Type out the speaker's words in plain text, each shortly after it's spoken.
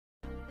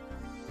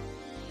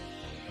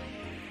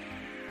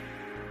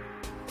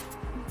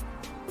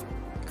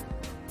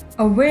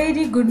A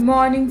very good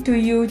morning to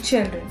you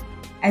children.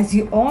 As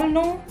you all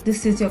know,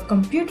 this is your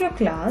computer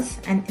class,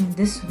 and in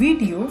this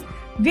video,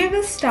 we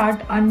will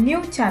start a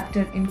new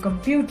chapter in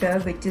computer,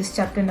 which is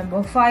chapter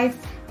number 5,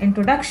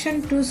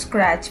 Introduction to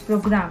Scratch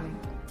Programming.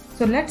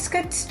 So let's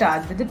get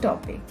started with the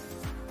topic.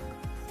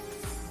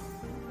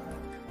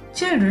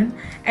 Children,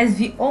 as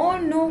we all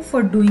know,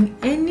 for doing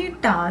any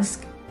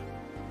task,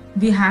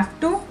 we have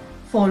to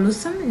follow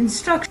some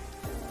instructions,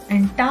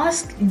 and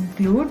tasks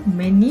include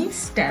many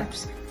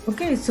steps.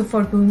 Okay, so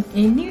for doing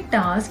any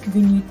task,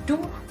 we need to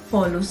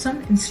follow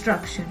some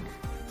instruction.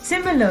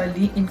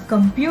 Similarly, in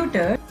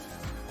computer,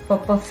 for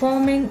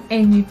performing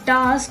any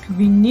task,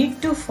 we need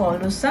to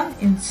follow some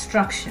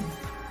instruction.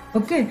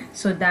 Okay,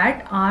 so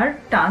that our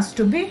task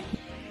to be.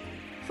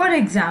 For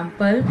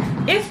example,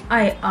 if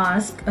I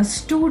ask a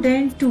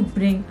student to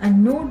bring a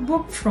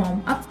notebook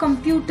from a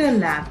computer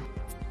lab,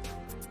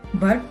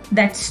 but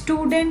that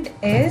student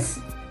is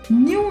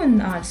new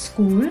in our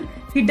school,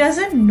 he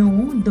doesn't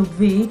know the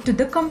way to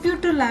the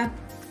computer lab.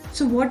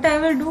 So what I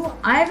will do,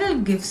 I will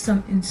give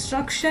some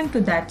instruction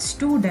to that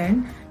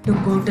student to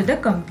go to the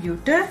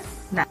computer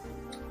lab.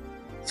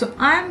 So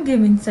I am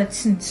giving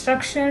such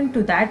instruction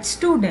to that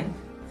student.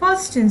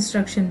 First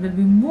instruction will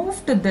be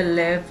move to the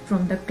left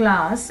from the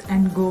class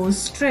and go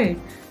straight.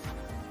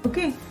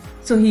 Okay,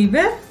 so he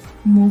will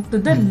move to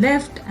the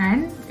left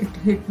and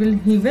he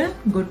will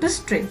go to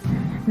straight.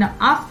 Now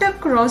after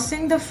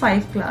crossing the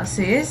 5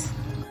 classes,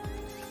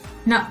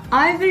 now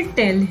I will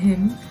tell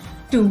him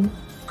to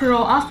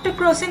after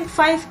crossing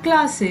 5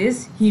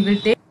 classes, he will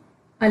take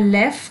a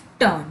left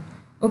turn.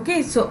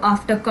 Okay, so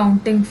after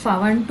counting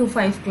 1 to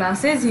 5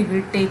 classes, he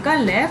will take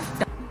a left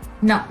turn.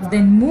 Now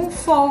then move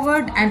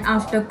forward, and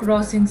after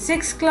crossing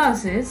 6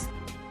 classes,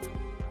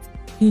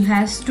 he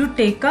has to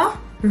take a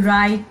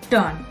right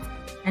turn,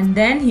 and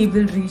then he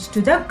will reach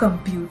to the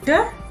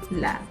computer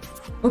lab.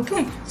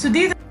 Okay, so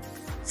these are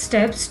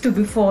steps to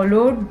be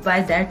followed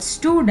by that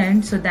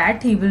student so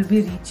that he will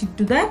be reaching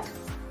to that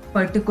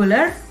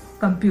particular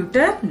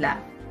computer lab.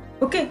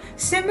 Okay,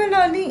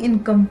 similarly in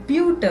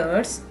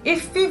computers,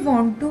 if we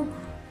want to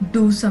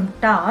do some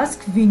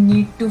task, we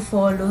need to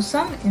follow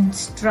some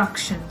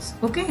instructions.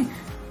 Okay,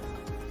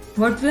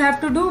 what we have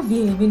to do,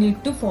 we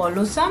need to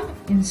follow some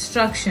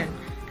instruction,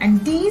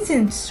 and these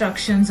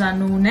instructions are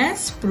known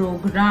as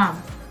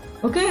program.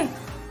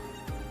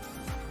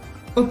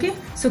 Okay,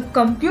 so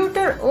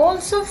computer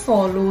also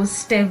follows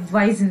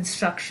stepwise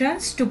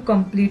instructions to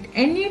complete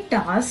any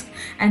task,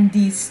 and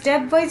these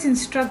stepwise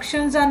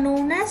instructions are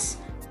known as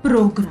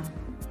program.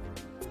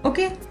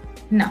 Okay,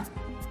 now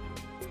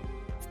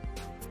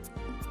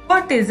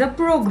what is a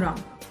program?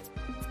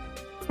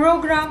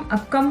 Program, a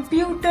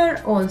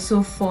computer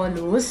also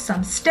follows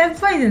some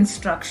stepwise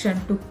instruction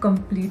to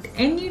complete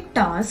any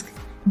task.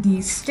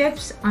 These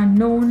steps are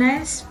known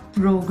as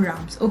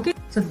programs. Okay,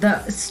 so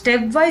the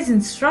stepwise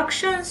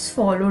instructions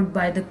followed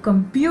by the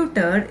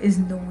computer is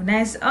known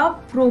as a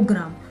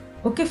program.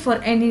 Okay, for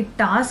any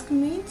task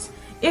means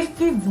if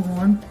we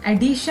want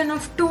addition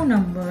of 2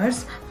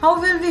 numbers, how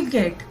will we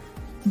get?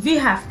 We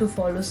have to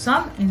follow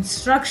some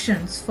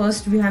instructions.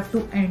 First we have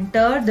to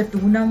enter the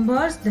 2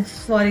 numbers.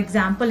 For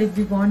example, if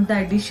we want the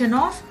addition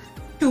of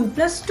 2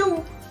 plus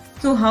 2,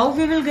 so how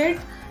we will get?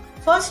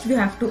 First we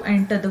have to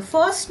enter the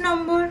first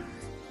number,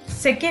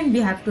 second we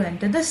have to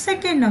enter the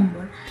second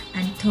number,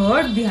 and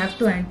third we have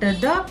to enter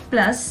the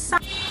plus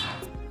sign.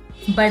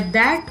 But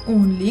that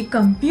only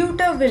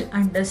computer will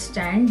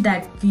understand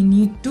that we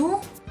need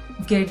to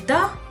get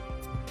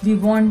we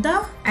want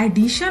the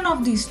addition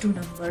of these 2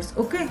 numbers.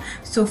 Okay,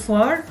 so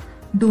for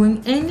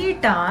doing any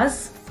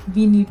task,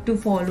 we need to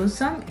follow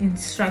some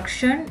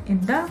instruction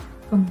in the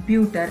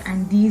computer,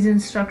 and these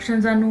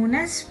instructions are known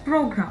as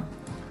program.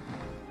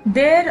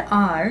 There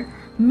are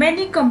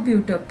many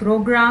computer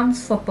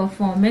programs for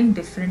performing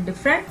different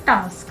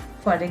tasks.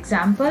 For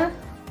example,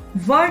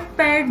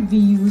 WordPad, we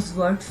use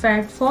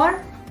WordPad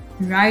for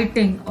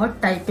writing or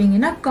typing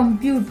in a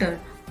computer.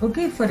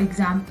 Okay, for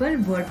example,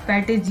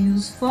 WordPad is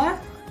used for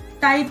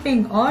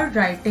typing or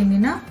writing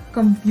in a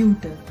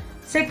computer.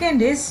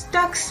 Second is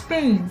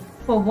TuxPaint.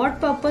 For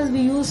what purpose we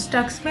use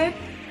TuxPaint?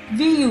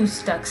 We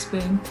use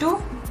TuxPaint to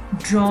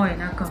draw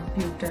in a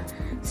computer.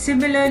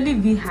 Similarly,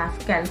 we have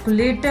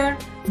calculator.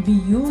 We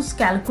use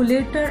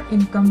calculator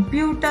in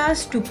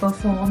computers to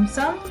perform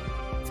some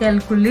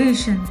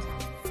calculations.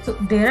 So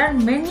there are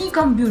many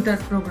computer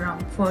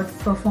programs for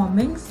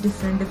performing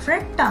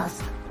different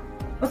tasks.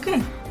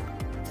 Okay,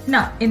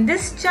 now in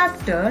this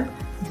chapter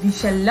we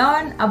shall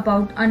learn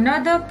about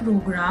another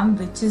program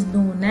which is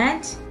known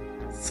as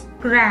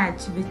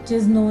Scratch.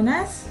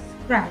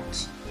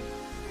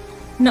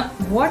 Now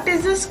what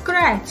is a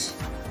Scratch?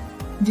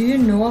 Do you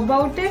know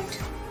about it?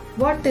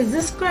 What is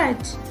a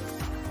Scratch?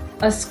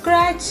 A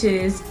Scratch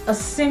is a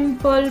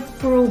simple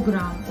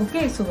program.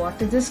 Okay, so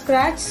what is a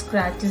Scratch?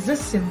 Scratch is a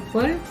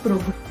simple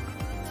program.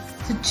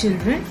 So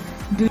children,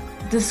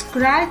 the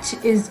Scratch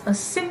is a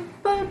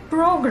simple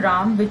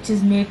program which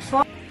is made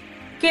for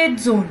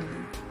kids only.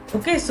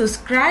 Okay, so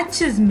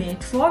Scratch is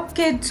made for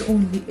kids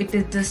only. It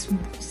is the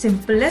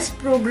simplest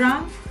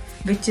program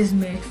which is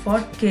made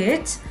for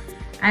kids,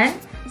 and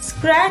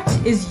Scratch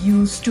is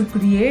used to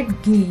create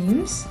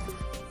games,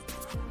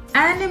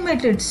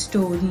 animated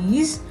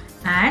stories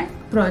and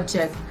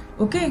project.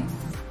 Okay,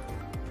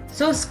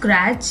 so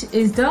Scratch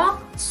is the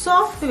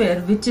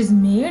software which is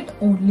made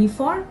only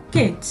for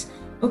kids.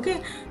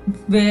 Okay,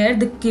 where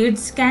the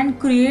kids can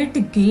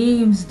create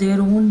games, their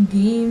own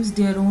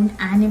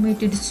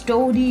animated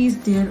stories,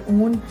 their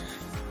own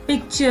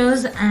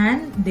pictures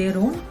and their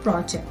own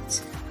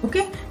projects.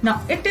 Okay,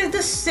 now it is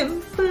the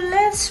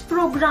simplest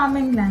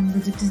programming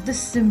language. It is the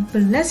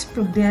simplest.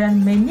 There are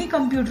many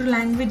computer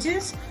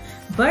languages,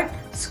 but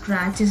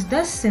Scratch is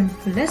the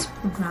simplest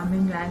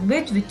programming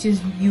language which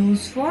is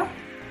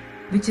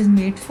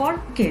made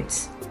for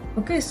kids.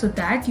 Okay, so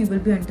that you will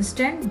be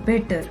understand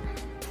better.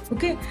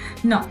 Okay,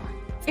 now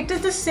it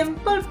is the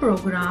simple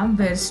program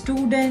where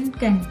student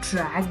can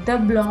drag the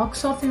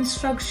blocks of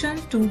instruction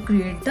to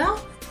create the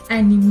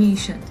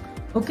animation.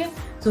 Okay,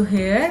 so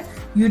here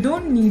you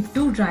don't need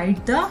to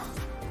write the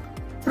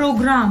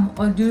program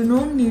or you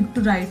don't need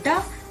to write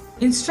a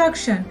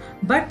instruction,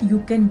 but you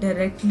can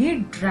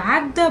directly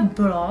drag the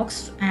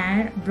blocks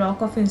and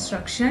block of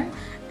instruction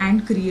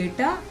and create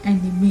a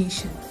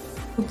animation.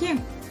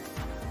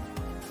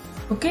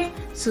 Okay,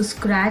 so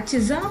Scratch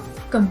is a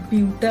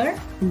computer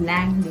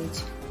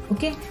language,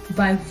 okay,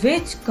 by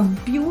which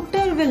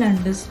computer will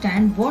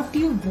understand what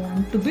you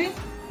want to be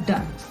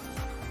done.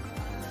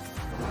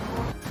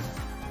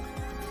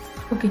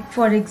 Okay,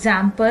 for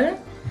example,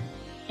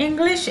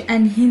 English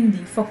and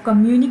Hindi. For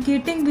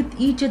communicating with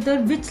each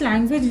other, which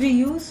language we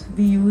use?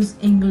 We use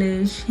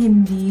English,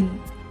 Hindi,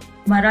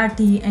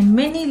 Marathi and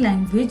many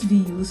languages we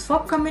use for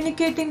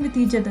communicating with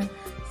each other.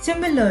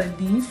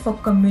 Similarly, for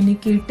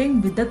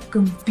communicating with the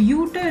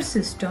computer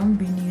system,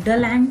 we need a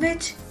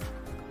language.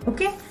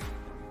 Okay,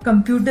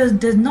 computers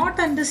does not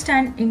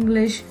understand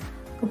English.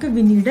 Okay,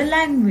 we need a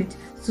language.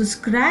 So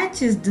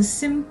Scratch is the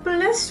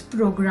simplest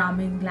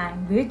programming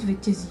language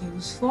which is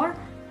used for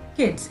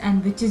kids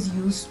and which is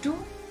used to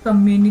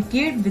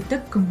communicate with the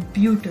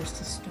computer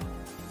system.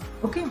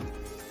 Okay,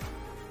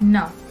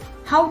 now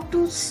how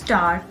to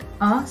start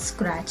a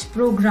Scratch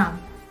program?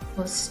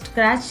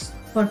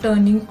 For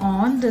turning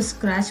on the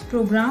Scratch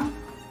program,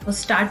 for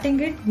starting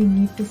it, we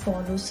need to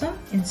follow some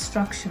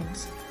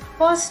instructions.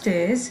 First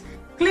is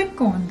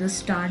click on the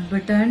start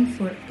button.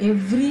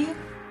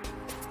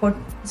 For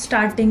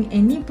starting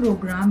any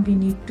program, we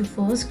need to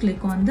first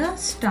click on the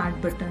start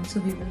button.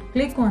 So we will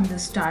click on the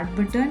start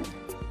button,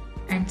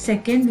 and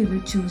second we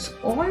will choose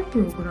all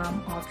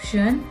program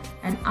option,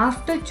 and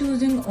after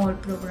choosing all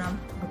program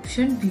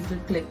option we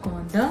will click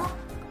on the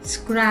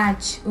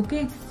Scratch.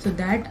 Okay, so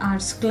that our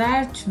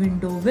Scratch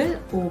window will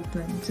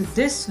open. So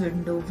this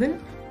window will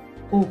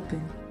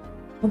open.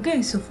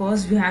 Okay, so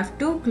first we have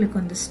to click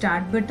on the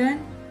start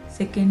button,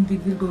 second we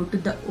will go to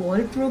the all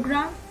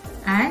program,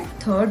 and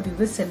third we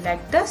will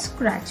select the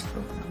Scratch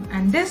program,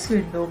 and this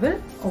window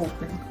will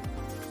open.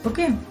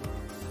 Okay,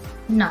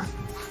 now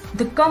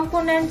the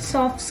components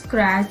of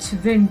Scratch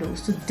window.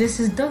 So this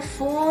is the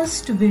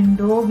first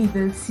window we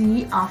will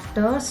see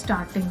after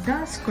starting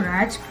the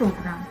Scratch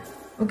program.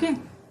 Okay,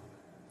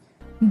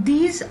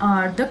 these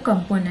are the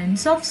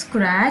components of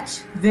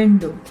Scratch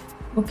window.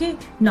 Okay,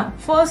 now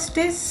first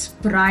is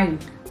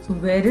Sprite. So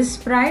where is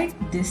Sprite?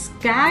 This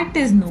cat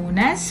is known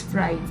as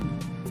Sprite.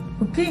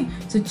 Okay,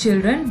 so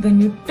children,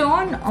 when you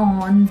turn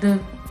on the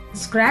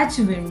Scratch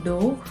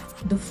window,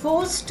 the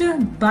first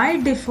by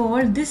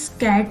default this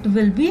cat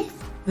will be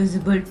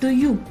visible to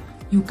you.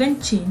 You can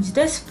change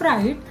the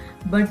sprite,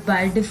 but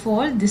by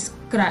default this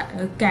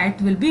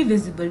cat will be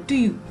visible to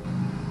you.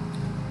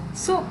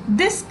 So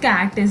this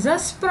cat is a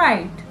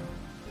sprite.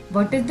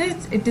 What is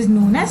this? It is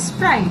known as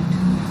Sprite.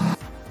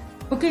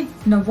 Okay,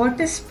 now what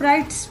is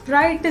Sprite?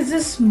 Sprite is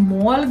a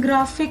small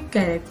graphic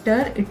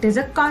character. It is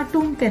a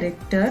cartoon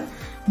character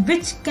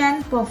which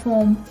can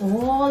perform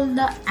all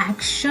the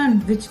action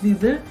which we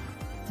will,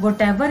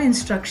 whatever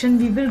instruction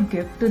we will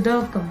give to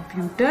the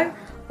computer,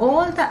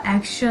 all the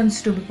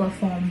actions to be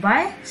performed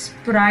by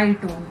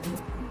Sprite only.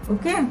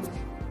 Okay.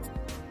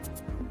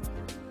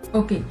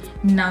 Okay,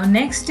 now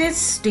next is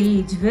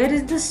stage. Where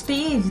is the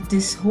stage?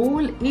 This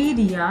whole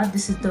area,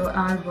 this is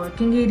our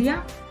working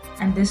area,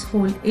 and this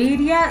whole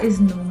area is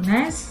known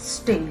as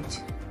stage.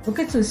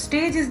 Okay, so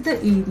stage is the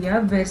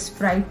area where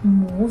Sprite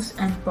moves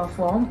and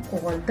perform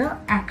all the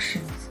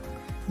actions.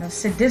 Now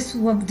so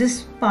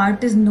this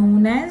part is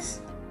known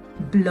as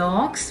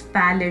blocks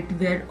palette,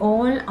 where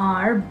all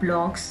our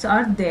blocks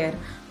are there.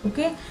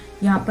 Okay,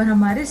 यहाँ पर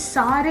हमारे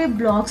सारे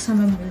blocks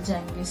हमें मिल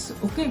जाएंगे. So,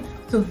 okay,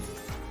 so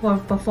for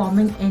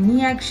performing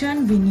any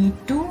action we need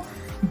to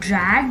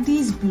drag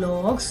these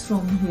blocks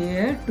from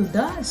here to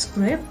the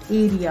script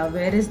area.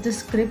 Where is the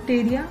script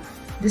area?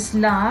 This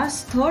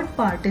last third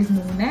part is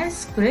known as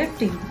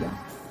script area.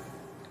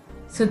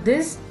 So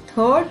this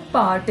third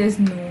part is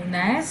known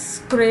as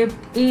script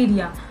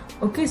area.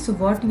 Okay, so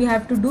what we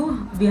have to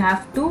do? We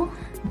have to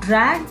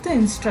drag the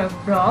instruct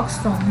blocks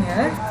from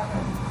here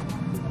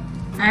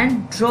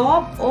and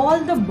drop all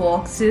the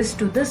boxes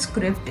to the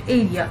script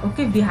area.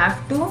 Okay, we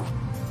have to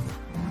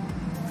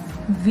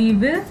we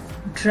will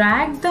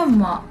drag the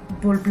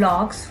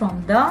blocks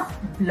from the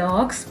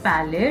blocks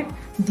palette.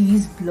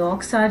 These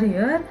blocks are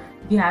here.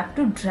 We have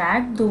to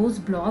drag those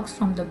blocks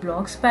from the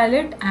blocks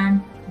palette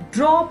and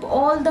drop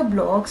all the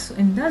blocks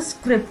in the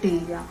script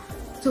area.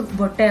 So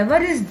whatever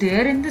is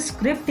there in the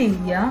script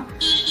area,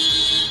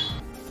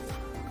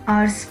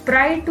 our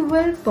sprite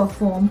will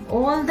perform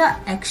all the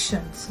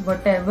actions.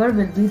 Whatever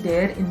will be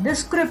there in the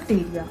script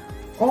area,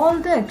 all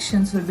the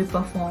actions will be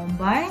performed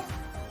by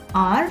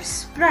our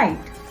sprite.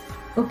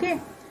 Okay.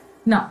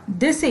 Now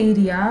this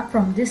area,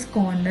 from this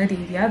corner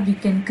area, we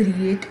can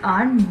create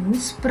our new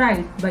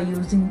sprite by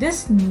using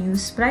this new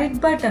sprite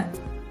button.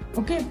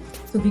 Okay,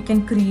 so we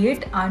can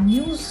create our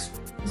new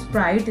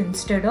sprite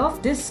instead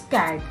of this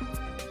CAD.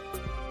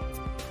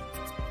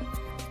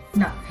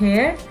 Now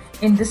here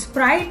in the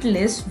sprite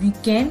list, we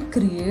can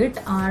create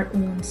our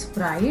own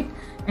sprite,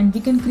 and we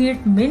can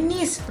create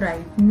many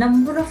sprites.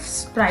 Number of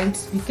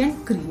sprites we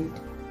can create.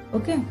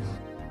 Okay.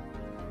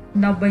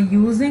 Now by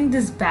using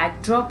this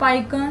backdrop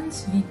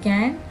icons, we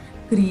can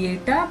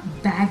create a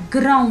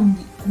background.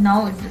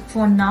 Right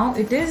now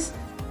it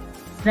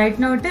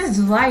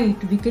is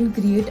white. We can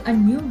create a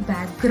new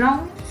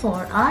background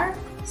for our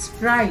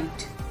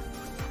sprite.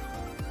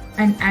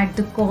 And at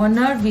the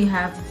corner we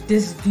have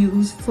this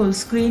views full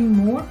screen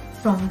mode,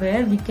 from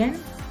where we can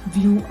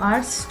view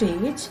our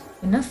stage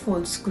in a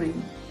full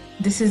screen.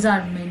 This is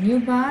our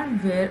menu bar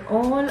where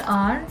all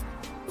our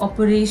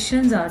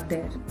operations are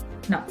there.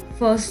 Now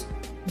first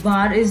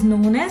bar is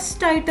known as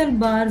title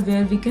bar,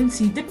 where we can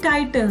see the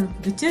title,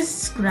 which is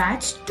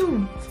Scratch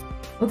tool.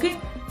 Okay,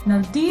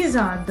 now these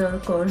are the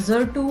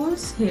cursor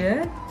tools.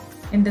 Here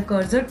in the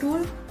cursor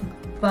tool,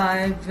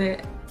 by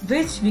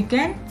which we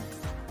can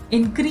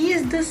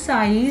increase the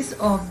size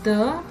of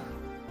the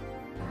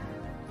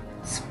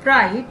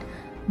sprite.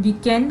 We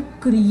can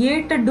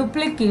create a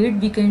duplicate.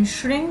 We can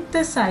shrink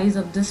the size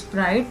of the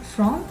sprite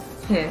from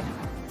here.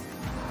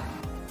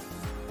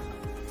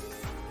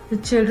 So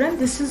children,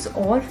 this is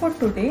all for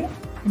today.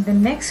 In the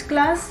next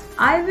class,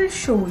 I will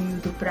show you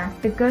the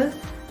practical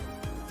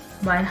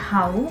by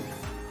how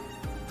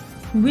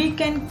we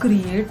can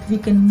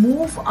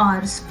move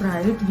our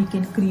sprite, we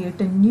can create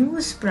a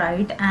new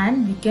sprite,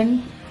 and we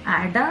can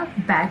add a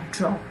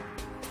backdrop.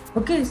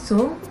 Okay,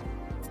 so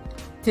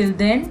till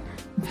then,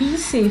 be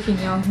safe in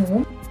your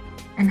home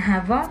and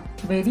have a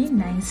very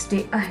nice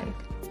day ahead.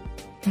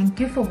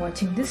 Thank you for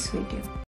watching this video.